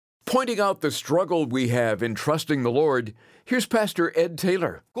Pointing out the struggle we have in trusting the Lord, here's Pastor Ed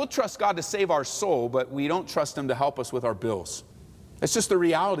Taylor. We'll trust God to save our soul, but we don't trust Him to help us with our bills. It's just the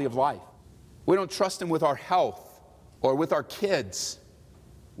reality of life. We don't trust Him with our health or with our kids.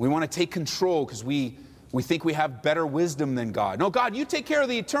 We want to take control because we think we have better wisdom than God. No, God, you take care of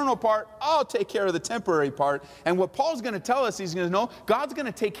the eternal part. I'll take care of the temporary part. And what Paul's going to tell us, he's going to know, God's going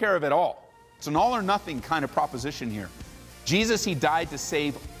to take care of it all. It's an all or nothing kind of proposition here. Jesus, He died to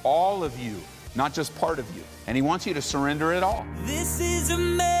save all of you, not just part of you. And He wants you to surrender it all. This is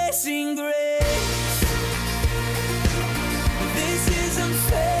amazing grace. This is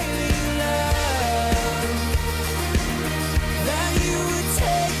unfailing love. That you would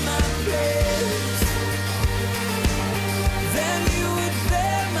take my place. That you would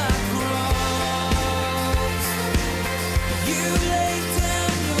bear my cross. You laid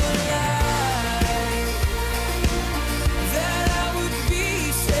down your life. That I would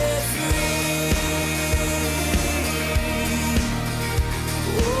be set free.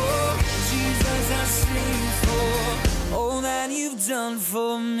 Oh, Jesus, I sing for all that you've done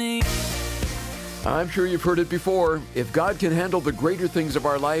for me. I'm sure you've heard it before. If God can handle the greater things of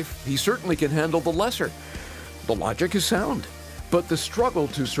our life, He certainly can handle the lesser. The logic is sound, but the struggle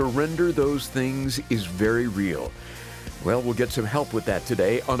to surrender those things is very real. Well, we'll get some help with that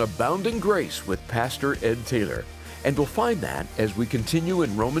today on Abounding Grace with Pastor Ed Taylor. And we'll find that as we continue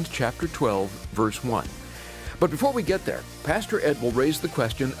in Romans chapter 12, verse 1. But before we get there, Pastor Ed will raise the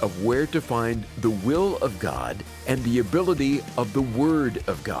question of where to find the will of God and the ability of the Word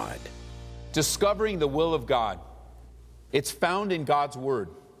of God. Discovering the will of God. It's found in God's Word.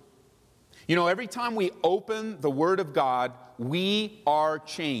 You know, every time we open the Word of God, we are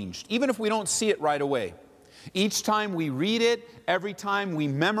changed, even if we don't see it right away. Each time we read it, every time we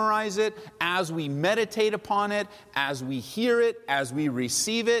memorize it, as we meditate upon it, as we hear it, as we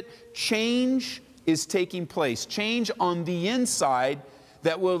receive it, change is taking place. Change on the inside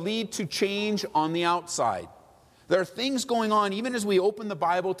that will lead to change on the outside. There are things going on even as we open the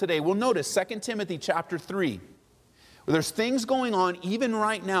Bible today. We'll notice 2 Timothy chapter 3. There's things going on even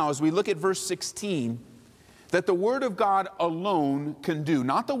right now as we look at verse 16 that the Word of God alone can do.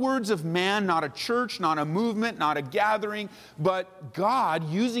 Not the words of man, not a church, not a movement, not a gathering, but God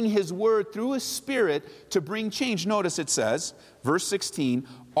using His Word through His Spirit to bring change. Notice it says, verse 16,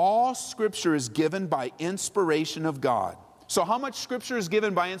 all Scripture is given by inspiration of God. So how much Scripture is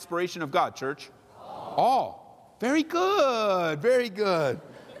given by inspiration of God, church? All. Very good, very good.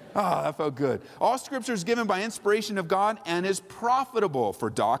 Ah, that felt good. All Scripture is given by inspiration of God and is profitable for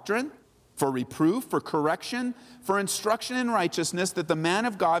doctrine, for reproof, for correction, for instruction in righteousness, that the man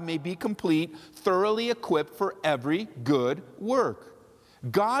of God may be complete, thoroughly equipped for every good work.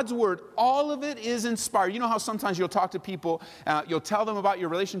 God's Word, all of it is inspired. You know how sometimes you'll talk to people, you'll tell them about your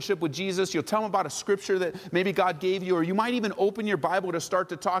relationship with Jesus, you'll tell them about a scripture that maybe God gave you, or you might even open your Bible to start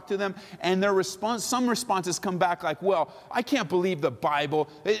to talk to them, and their response, some responses come back like, well, I can't believe the Bible.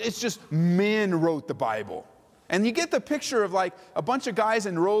 It's just men wrote the Bible. And you get the picture of like a bunch of guys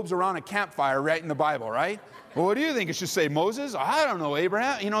in robes around a campfire writing the Bible, right? Well, what do you think? It should say Moses? I don't know,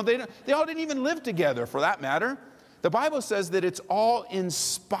 Abraham. You know, they all didn't even live together for that matter. The Bible says that it's all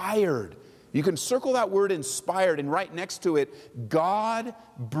inspired. You can circle that word inspired and right next to it, God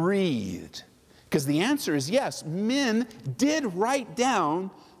breathed. Because the answer is yes, men did write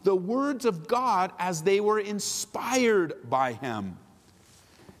down the words of God as they were inspired by Him.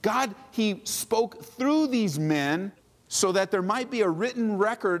 God, He spoke through these men so that there might be a written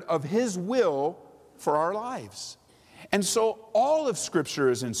record of His will for our lives. And so all of Scripture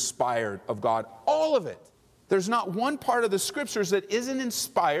is inspired of God, all of it. There's not one part of the Scriptures that isn't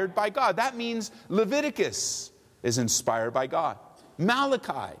inspired by God. That means Leviticus is inspired by God.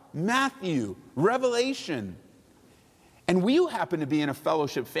 Malachi, Matthew, Revelation. And we happen to be in a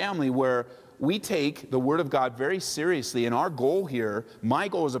fellowship family where we take the Word of God very seriously. And our goal here, my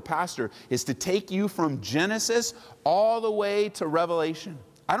goal as a pastor, is to take you from Genesis all the way to Revelation.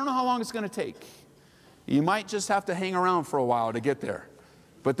 I don't know how long it's going to take. You might just have to hang around for a while to get there.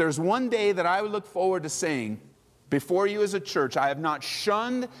 But there's one day that I would look forward to saying, before you as a church, I have not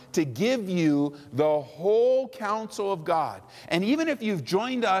shunned to give you the whole counsel of God. And even if you've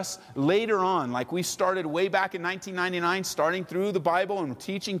joined us later on, like we started way back in 1999, starting through the Bible and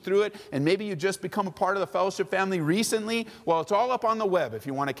teaching through it, and maybe you just become a part of the fellowship family recently, well, it's all up on the web if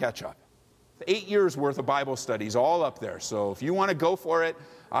you want to catch up. 8 years worth of Bible studies all up there. So if you want to go for it,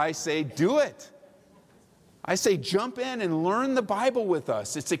 I say do it. I say jump in and learn the Bible with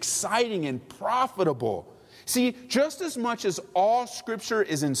us. It's exciting and profitable. See, just as much as all Scripture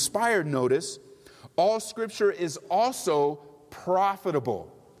is inspired, notice, all Scripture is also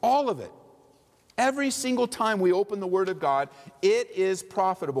profitable. All of it. Every single time we open the Word of God, it is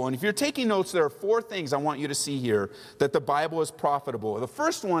profitable. And if you're taking notes, there are 4 things I want you to see here that the Bible is profitable. The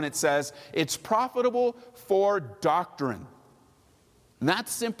first one, it says, it's profitable for doctrine. And that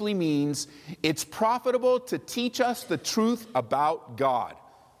simply means it's profitable to teach us the truth about God.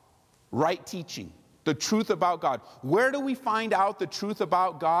 Right teaching. The truth about God. Where do we find out the truth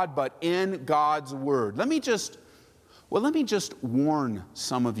about God but in God's Word? Let me just warn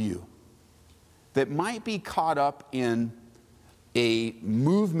some of you that might be caught up in a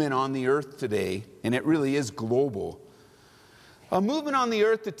movement on the earth today, and it really is global. A movement on the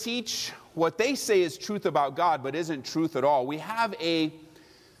earth to teach what they say is truth about God, but isn't truth at all. We have a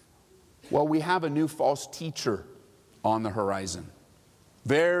new false teacher on the horizon.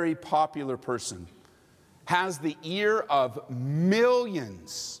 Very popular person. Has the ear of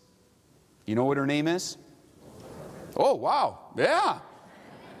millions. You know what her name is? Oh, wow. Yeah.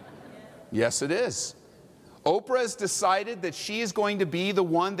 Yes, it is. Oprah has decided that she is going to be the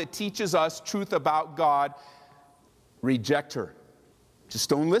one that teaches us truth about God. Reject her. Just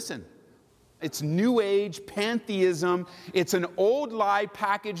don't listen. It's new age pantheism. It's an old lie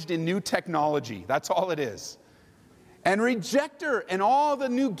packaged in new technology. That's all it is. And reject her and all the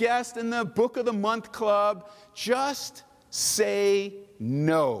new guests in the Book of the Month Club. Just say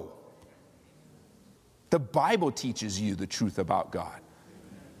no. The Bible teaches you the truth about God.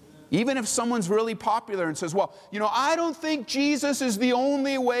 Even if someone's really popular and says, well, I don't think Jesus is the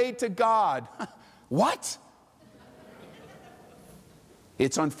only way to God. What?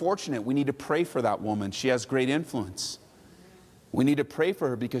 It's unfortunate. We need to pray for that woman. She has great influence. We need to pray for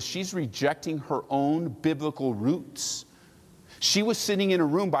her because she's rejecting her own biblical roots. She was sitting in a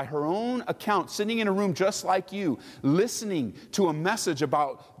room, by her own account, sitting in a room just like you, listening to a message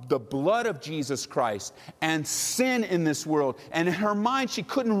about the blood of Jesus Christ and sin in this world. And in her mind, she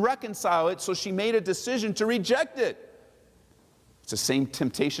couldn't reconcile it, so she made a decision to reject it. It's the same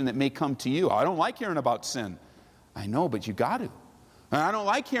temptation that may come to you. I don't like hearing about sin. I know, but you got to. And I don't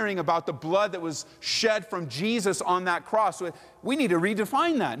like hearing about the blood that was shed from Jesus on that cross. We need to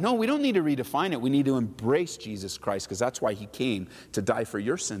redefine that. No, we don't need to redefine it. We need to embrace Jesus Christ because that's why he came to die for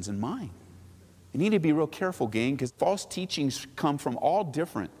your sins and mine. You need to be real careful, gang, because false teachings come from all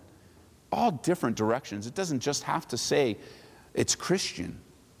different directions. It doesn't just have to say it's Christian.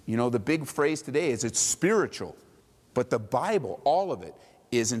 The big phrase today is it's spiritual. But the Bible, all of it,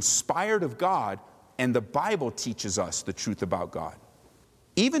 is inspired of God, and the Bible teaches us the truth about God.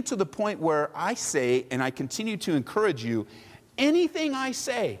 Even to the point where I say, and I continue to encourage you, anything I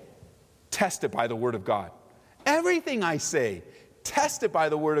say, test it by the Word of God. Everything I say, test it by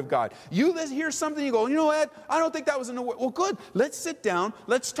the Word of God. You hear something, you go, Ed, I don't think that was in the Word. Well, good. Let's sit down.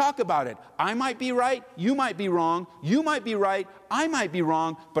 Let's talk about it. I might be right. You might be wrong. You might be right. I might be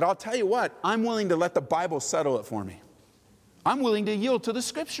wrong. But I'll tell you what, I'm willing to let the Bible settle it for me. I'm willing to yield to the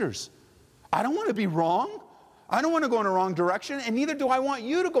Scriptures. I don't want to be wrong. I don't want to go in a wrong direction, and neither do I want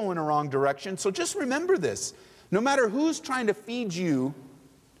you to go in a wrong direction. So just remember this. No matter who's trying to feed you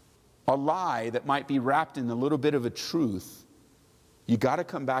a lie that might be wrapped in a little bit of a truth, you got to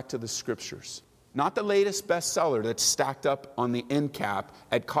come back to the Scriptures. Not the latest bestseller that's stacked up on the end cap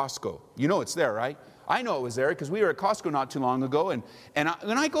at Costco. You know it's there, right? I know it was there because we were at Costco not too long ago, and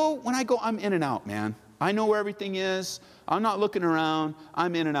when I go, I'm in and out, man. I know where everything is. I'm not looking around.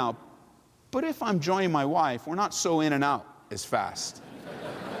 I'm in and out. But if I'm joining my wife, we're not so in and out as fast.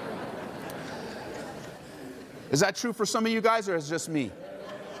 Is that true for some of you guys, or is it just me?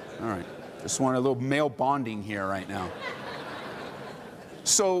 All right. Just want a little male bonding here right now.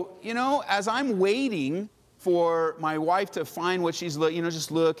 So, as I'm waiting for my wife to find what she's looking,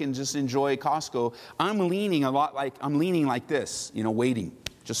 just look and just enjoy Costco, I'm leaning like this, waiting,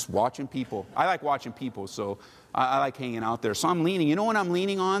 just watching people. I like watching people, so I like hanging out there. So I'm leaning. You know what I'm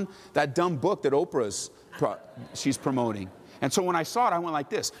leaning on? That dumb book that she's promoting. And so when I saw it, I went like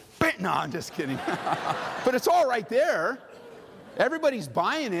this. No, I'm just kidding. But it's all right there. Everybody's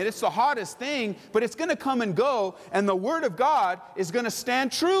buying it. It's the hottest thing. But it's going to come and go. And the Word of God is going to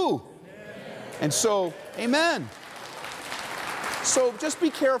stand true. Amen. And so, amen. So just be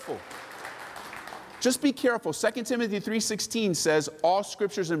careful. Just be careful. 2 Timothy 3:16 says, all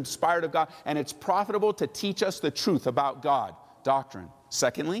Scripture is inspired of God, and it's profitable to teach us the truth about God, doctrine.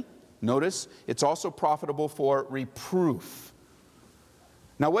 Secondly, notice, it's also profitable for reproof.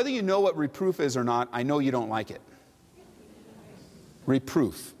 Now, whether you know what reproof is or not, I know you don't like it.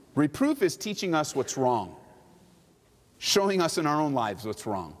 Reproof. Reproof is teaching us what's wrong, showing us in our own lives what's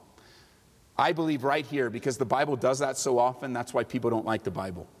wrong. I believe right here, because the Bible does that so often, that's why people don't like the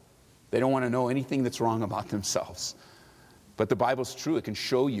Bible. They don't want to know anything that's wrong about themselves. But the Bible's true. It can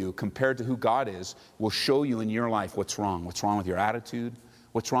show you, compared to who God is, will show you in your life what's wrong. What's wrong with your attitude?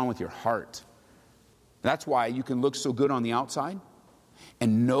 What's wrong with your heart? That's why you can look so good on the outside,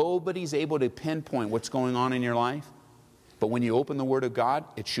 and nobody's able to pinpoint what's going on in your life. But when you open the Word of God,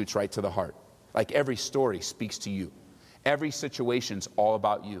 it shoots right to the heart. Like every story speaks to you. Every situation's all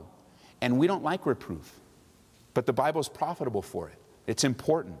about you. And we don't like reproof. But the Bible's profitable for it. It's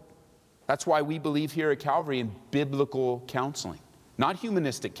important. That's why we believe here at Calvary in biblical counseling. Not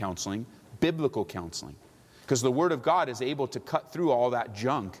humanistic counseling, biblical counseling. Because the Word of God is able to cut through all that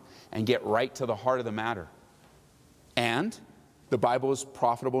junk and get right to the heart of the matter. And the Bible is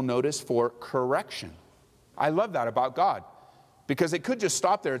profitable, notice, for correction. I love that about God. Because it could just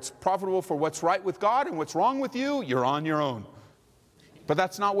stop there. It's profitable for what's right with God, and what's wrong with you, you're on your own. But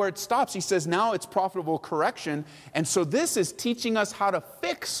that's not where it stops. He says now it's profitable correction. And so this is teaching us how to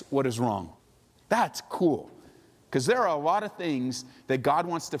fix what is wrong. That's cool. Because there are a lot of things that God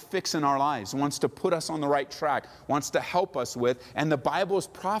wants to fix in our lives, wants to put us on the right track, wants to help us with. And the Bible is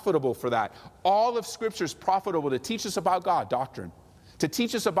profitable for that. All of Scripture is profitable to teach us about God, doctrine. To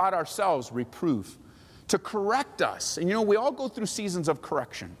teach us about ourselves, reproof. To correct us. And you know, we all go through seasons of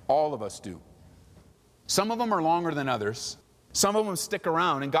correction. All of us do. Some of them are longer than others. Some of them stick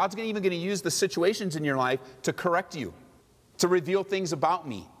around. And God's even going to use the situations in your life to correct you. To reveal things about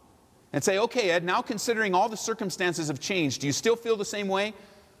me. And say, okay, Ed, now considering all the circumstances have changed, do you still feel the same way?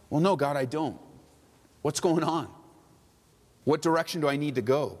 Well, no, God, I don't. What's going on? What direction do I need to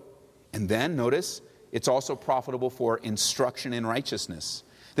go? And then, notice, it's also profitable for instruction in righteousness.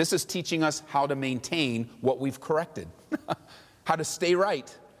 This is teaching us how to maintain what we've corrected. How to stay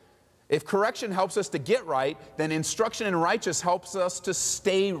right. If correction helps us to get right, then instruction in righteousness helps us to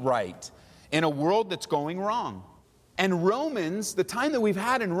stay right in a world that's going wrong. And Romans, the time that we've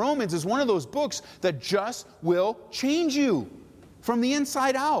had in Romans is one of those books that just will change you from the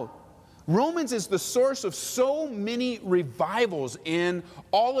inside out. Romans is the source of so many revivals in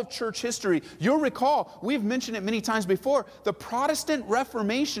all of church history. You'll recall, we've mentioned it many times before, the Protestant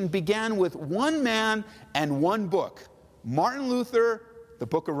Reformation began with one man and one book. Martin Luther, the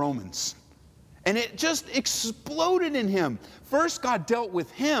book of Romans. And it just exploded in him. First, God dealt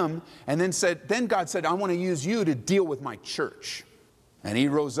with him, and then God said, I want to use you to deal with my church. And he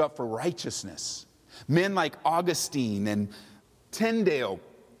rose up for righteousness. Men like Augustine and Tyndale,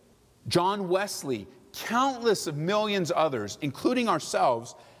 John Wesley, countless of millions others, including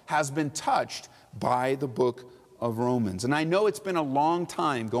ourselves, has been touched by the book of Romans. And I know it's been a long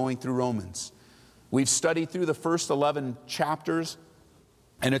time going through Romans. We've studied through the first 11 chapters,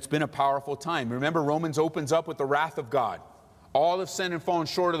 and it's been a powerful time. Remember, Romans opens up with the wrath of God. All have sinned and fallen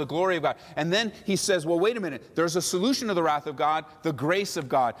short of the glory of God. And then he says, well, wait a minute. There's a solution to the wrath of God, the grace of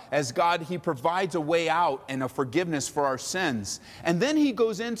God. As God, he provides a way out and a forgiveness for our sins. And then he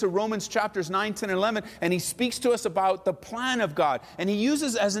goes into Romans chapters 9, 10, and 11, and he speaks to us about the plan of God. And he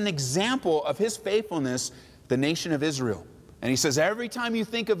uses as an example of his faithfulness the nation of Israel. And he says, every time you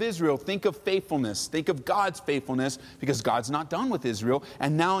think of Israel, think of faithfulness. Think of God's faithfulness, because God's not done with Israel.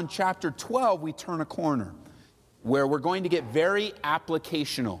 And now in chapter 12, we turn a corner, where we're going to get very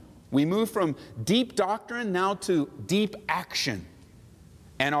applicational. We move from deep doctrine now to deep action.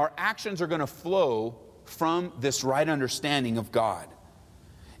 And our actions are going to flow from this right understanding of God.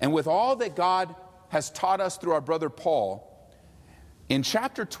 And with all that God has taught us through our brother Paul, in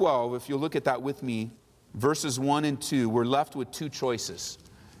chapter 12, if you'll look at that with me, verses 1 and 2, we're left with two choices.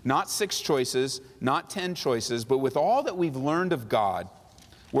 Not 6 choices, not 10 choices, but with all that we've learned of God,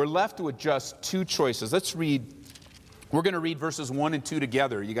 we're left with just 2 choices. Let's read. We're going to read verses 1 and 2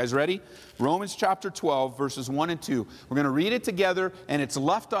 together. You guys ready? Romans chapter 12, verses 1 and 2. We're going to read it together, and it's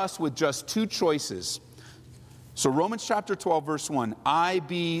left us with just 2 choices. So Romans chapter 12, verse 1. I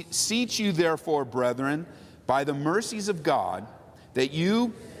beseech you, therefore, brethren, by the mercies of God, that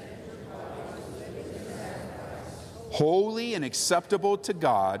you, holy and acceptable to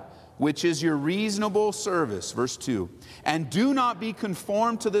God, which is your reasonable service. Verse 2. And do not be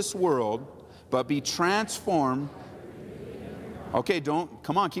conformed to this world, but be transformed. Okay,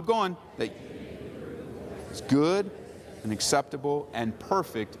 come on, keep going. It's good and acceptable and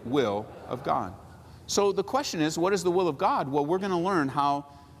perfect will of God. So the question is, what is the will of God? Well, we're going to learn how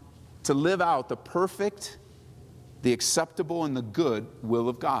to live out the perfect, the acceptable, and the good will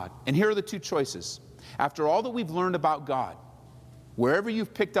of God. And here are the 2 choices. After all that we've learned about God, wherever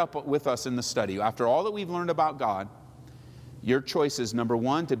you've picked up with us in the study, after all that we've learned about God, your choice is, number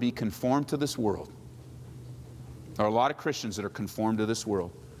 1, to be conformed to this world. There are a lot of Christians that are conformed to this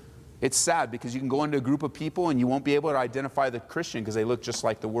world. It's sad because you can go into a group of people and you won't be able to identify the Christian because they look just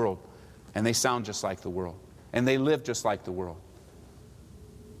like the world and they sound just like the world. and they live just like the world.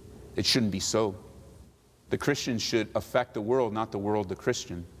 It shouldn't be so. The Christian should affect the world, not the world the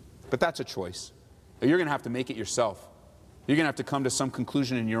Christian. But that's a choice. You're going to have to make it yourself. You're going to have to come to some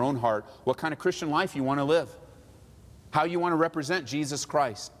conclusion in your own heart what kind of Christian life you want to live, how you want to represent Jesus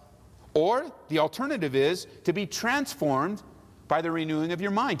Christ. Or the alternative is to be transformed by the renewing of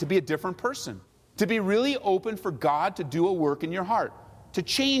your mind, to be a different person, to be really open for God to do a work in your heart, to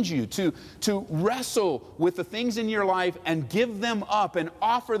change you, to wrestle with the things in your life and give them up and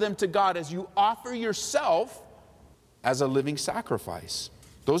offer them to God as you offer yourself as a living sacrifice.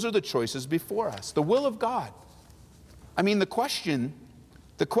 Those are the choices before us. The will of God. I mean, the questions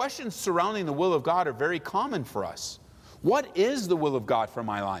surrounding the will of God are very common for us. What is the will of God for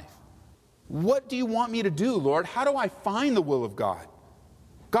my life? What do you want me to do, Lord? How do I find the will of God?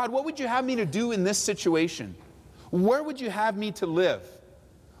 God, what would you have me to do in this situation? Where would you have me to live?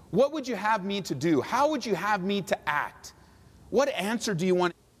 What would you have me to do? How would you have me to act? What answer do you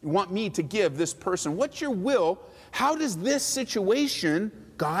want me to give this person? What's your will? How does this situation,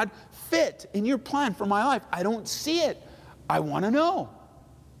 God, fit in your plan for my life? I don't see it. I want to know.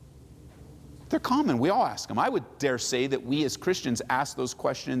 They're common. We all ask them. I would dare say that we as Christians ask those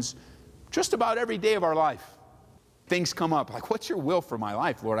questions just about every day of our life. Things come up like, what's your will for my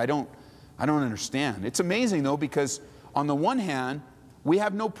life, Lord? I don't understand. It's amazing, though, because on the one hand, we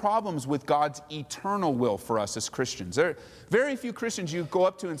have no problems with God's eternal will for us as Christians. There are very few Christians you go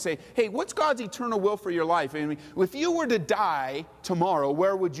up to and say, hey, what's God's eternal will for your life? I mean, if you were to die tomorrow,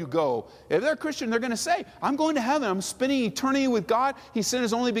 where would you go? If they're a Christian, they're going to say, I'm going to heaven. I'm spending eternity with God. He sent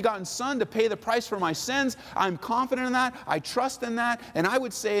His only begotten Son to pay the price for my sins. I'm confident in that. I trust in that. And I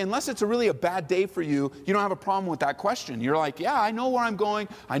would say, unless it's really a bad day for you, you don't have a problem with that question. You're like, yeah, I know where I'm going.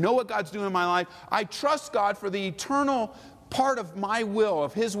 I know what God's doing in my life. I trust God for the eternal part of my will,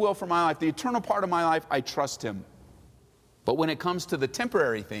 of His will for my life, the eternal part of my life, I trust Him. But when it comes to the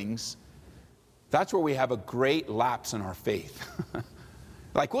temporary things, that's where we have a great lapse in our faith.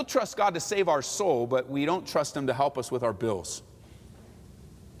 Like, we'll trust God to save our soul, but we don't trust Him to help us with our bills.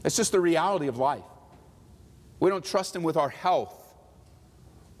 It's just the reality of life. We don't trust Him with our health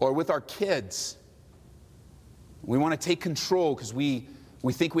or with our kids. We want to take control because we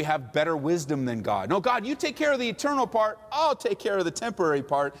think we have better wisdom than God. No, God, you take care of the eternal part. I'll take care of the temporary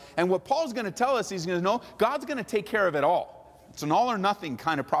part. And what Paul's going to tell us, he's going to know, God's going to take care of it all. It's an all or nothing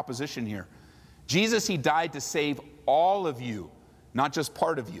kind of proposition here. Jesus, He died to save all of you, not just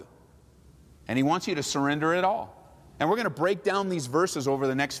part of you. And He wants you to surrender it all. And we're going to break down these verses over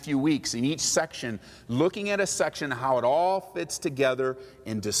the next few weeks in each section, looking at a section, how it all fits together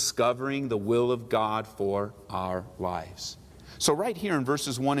in discovering the will of God for our lives. So right here in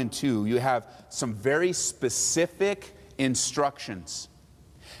verses 1 and 2, you have some very specific instructions.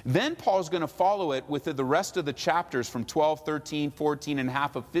 Then Paul's going to follow it with the rest of the chapters from 12, 13, 14, and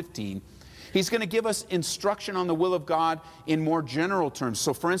half of 15. He's going to give us instruction on the will of God in more general terms.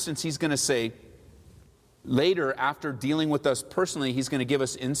 So for instance, he's going to say, later, after dealing with us personally, he's going to give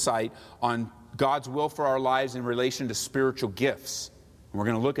us insight on God's will for our lives in relation to spiritual gifts. And we're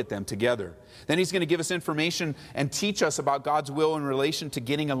going to look at them together. Then he's going to give us information and teach us about God's will in relation to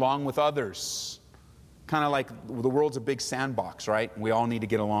getting along with others. Kind of like the world's a big sandbox, right? We all need to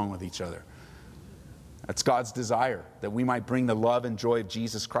get along with each other. That's God's desire, that we might bring the love and joy of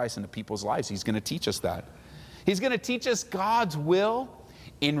Jesus Christ into people's lives. He's going to teach us that. He's going to teach us God's will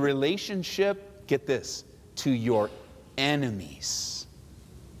in relationship, get this, to your enemies.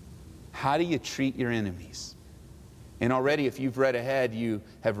 How do you treat your enemies? And already, if you've read ahead, you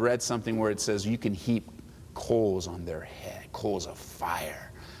have read something where it says you can heap coals on their head, coals of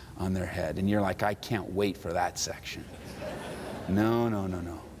fire on their head. And you're like, I can't wait for that section. No.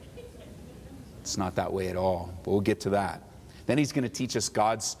 It's not that way at all. But we'll get to that. Then he's going to teach us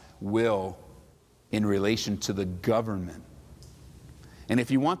God's will in relation to the government. And if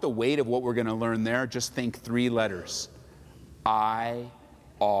you want the weight of what we're going to learn there, just think 3 letters. I-R-S.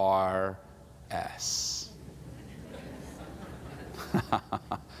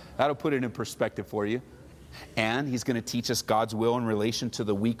 That'll put it in perspective for you. And he's going to teach us God's will in relation to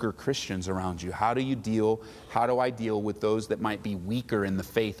the weaker Christians around you. How do I deal with those that might be weaker in the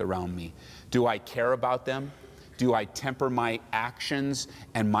faith around me? Do I care about them? Do I temper my actions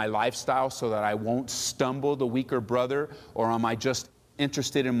and my lifestyle so that I won't stumble the weaker brother? Or am I just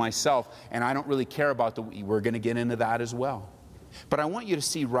interested in myself and I don't really care about we're going to get into that as well. But I want you to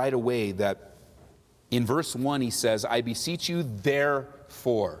see right away that in verse 1, he says, I beseech you,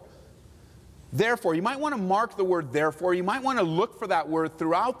 therefore. Therefore, you might want to mark the word therefore. You might want to look for that word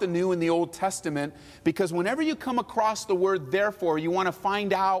throughout the New and the Old Testament, because whenever you come across the word therefore, you want to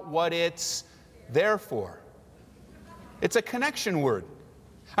find out what it's there for. It's a connection word.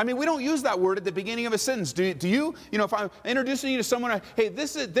 I mean, we don't use that word at the beginning of a sentence. Do you? You know, if I'm introducing you to someone, hey,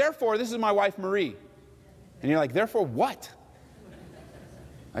 this is my wife Marie. And you're like, therefore what?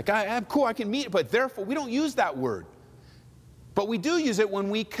 Like, I'm cool, I can meet, but therefore, we don't use that word. But we do use it when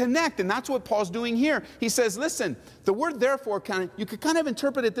we connect, and that's what Paul's doing here. He says, listen, the word therefore, you could kind of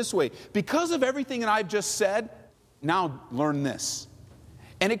interpret it this way. Because of everything that I've just said, now learn this.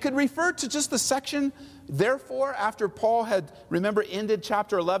 And it could refer to just the section, therefore, after Paul had, remember, ended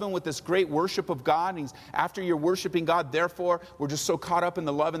chapter 11 with this great worship of God. And after you're worshiping God, therefore, we're just so caught up in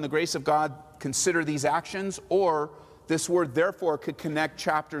the love and the grace of God, consider these actions. Or this word therefore could connect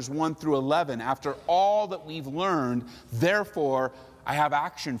chapters 1 through 11. After all that we've learned, therefore, I have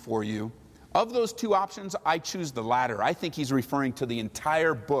action for you. Of those two options, I choose the latter. I think he's referring to the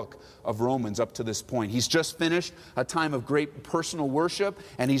entire book of Romans up to this point. He's just finished a time of great personal worship,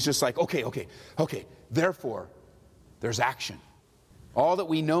 and he's just like, okay, therefore, there's action. All that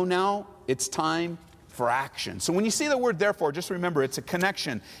we know now, it's time for action. So when you see the word therefore, just remember, it's a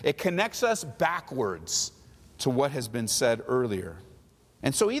connection. It connects us backwards to what has been said earlier.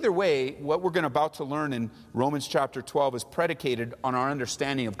 And so either way, what we're about to learn in Romans chapter 12 is predicated on our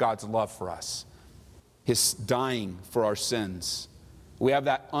understanding of God's love for us, His dying for our sins. We have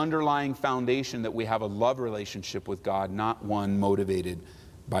that underlying foundation that we have a love relationship with God, not one motivated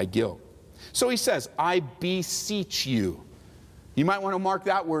by guilt. So he says, I beseech you. You might want to mark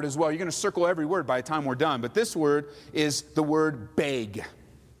that word as well. You're going to circle every word by the time we're done. But this word is the word beg.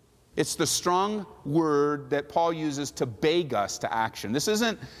 It's the strong word that Paul uses to beg us to action. This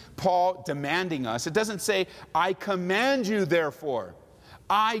isn't Paul demanding us. It doesn't say, I command you, therefore.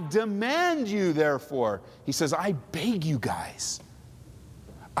 I demand you, therefore. He says, I beg you guys.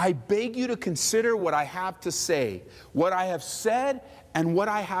 I beg you to consider what I have to say, what I have said, and what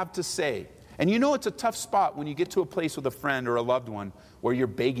I have to say. And you know it's a tough spot when you get to a place with a friend or a loved one where you're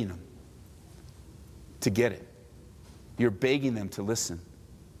begging them to get it. You're begging them to listen.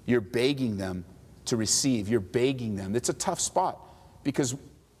 You're begging them to receive. You're begging them. It's a tough spot because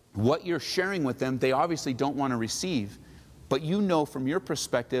what you're sharing with them, they obviously don't want to receive. But you know from your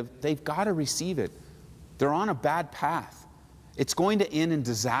perspective, they've got to receive it. They're on a bad path. It's going to end in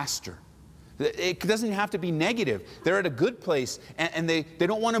disaster. It doesn't have to be negative. They're at a good place, and they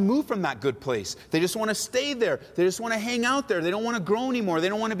don't want to move from that good place. They just want to stay there. They just want to hang out there. They don't want to grow anymore. They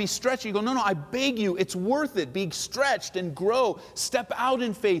don't want to be stretched. You go, no, I beg you. It's worth it. Be stretched and grow. Step out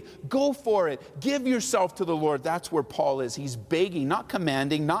in faith. Go for it. Give yourself to the Lord. That's where Paul is. He's begging, not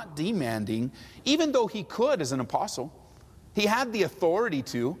commanding, not demanding, even though he could as an apostle. He had the authority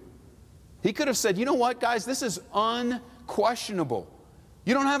to. He could have said, you know what, guys, this is unquestionable.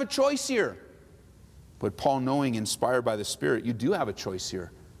 You don't have a choice here. But Paul, knowing, inspired by the Spirit, you do have a choice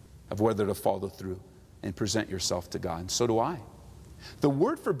here of whether to follow through and present yourself to God. And so do I. The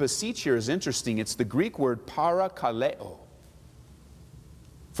word for beseech here is interesting. It's the Greek word parakaleo.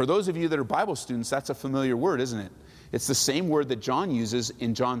 For those of you that are Bible students, that's a familiar word, isn't it? It's the same word that John uses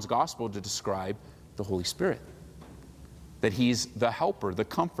in John's Gospel to describe the Holy Spirit. That He's the helper, the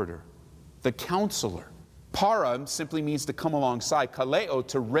comforter, the counselor. Para simply means to come alongside. Kaleo,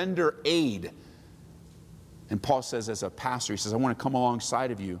 to render aid. And Paul says as a pastor, he says, I want to come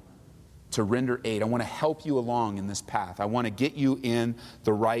alongside of you to render aid. I want to help you along in this path. I want to get you in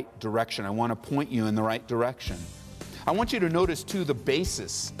the right direction. I want to point you in the right direction. I want you to notice, too, the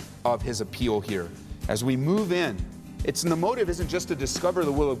basis of his appeal here. As we move in, the motive isn't just to discover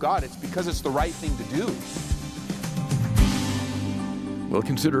the will of God. It's because it's the right thing to do. We'll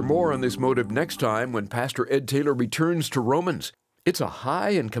consider more on this motive next time when Pastor Ed Taylor returns to Romans. It's a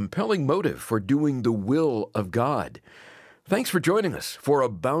high and compelling motive for doing the will of God. Thanks for joining us for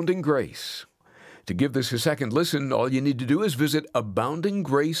Abounding Grace. To give this a second listen, all you need to do is visit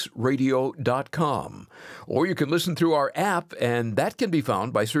aboundinggraceradio.com. Or you can listen through our app, and that can be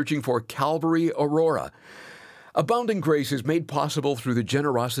found by searching for Calvary Aurora. Abounding Grace is made possible through the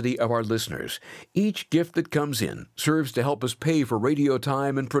generosity of our listeners. Each gift that comes in serves to help us pay for radio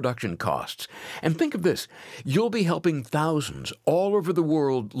time and production costs. And think of this, you'll be helping thousands all over the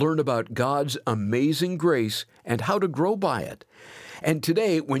world learn about God's amazing grace and how to grow by it. And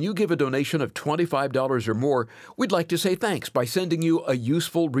today, when you give a donation of $25 or more, we'd like to say thanks by sending you a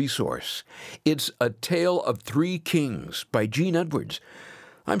useful resource. It's A Tale of Three Kings by Gene Edwards.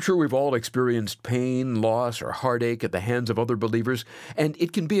 I'm sure we've all experienced pain, loss, or heartache at the hands of other believers, and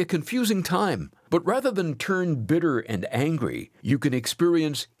it can be a confusing time. But rather than turn bitter and angry, you can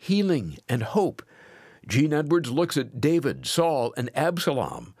experience healing and hope. Gene Edwards looks at David, Saul, and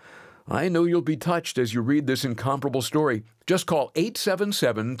Absalom. I know you'll be touched as you read this incomparable story. Just call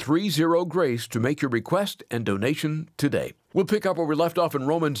 877-30-GRACE to make your request and donation today. We'll pick up where we left off in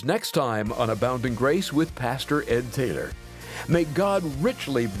Romans next time on Abounding Grace with Pastor Ed Taylor. May God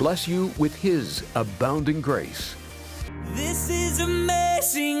richly bless you with His abounding grace. This is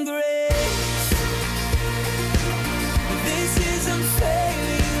amazing grace. This is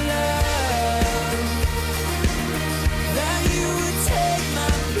unfailing love. That you would take my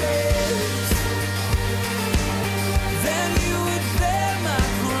place. Then you would bear my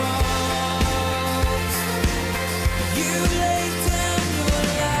cross. You laid down your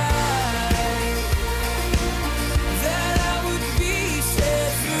life. That I would be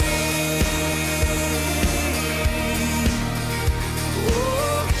set free.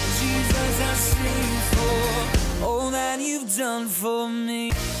 Oh, Jesus, I sing for all that you've done for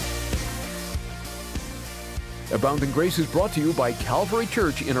me. Abounding Grace is brought to you by Calvary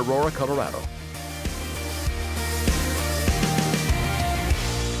Church in Aurora, Colorado.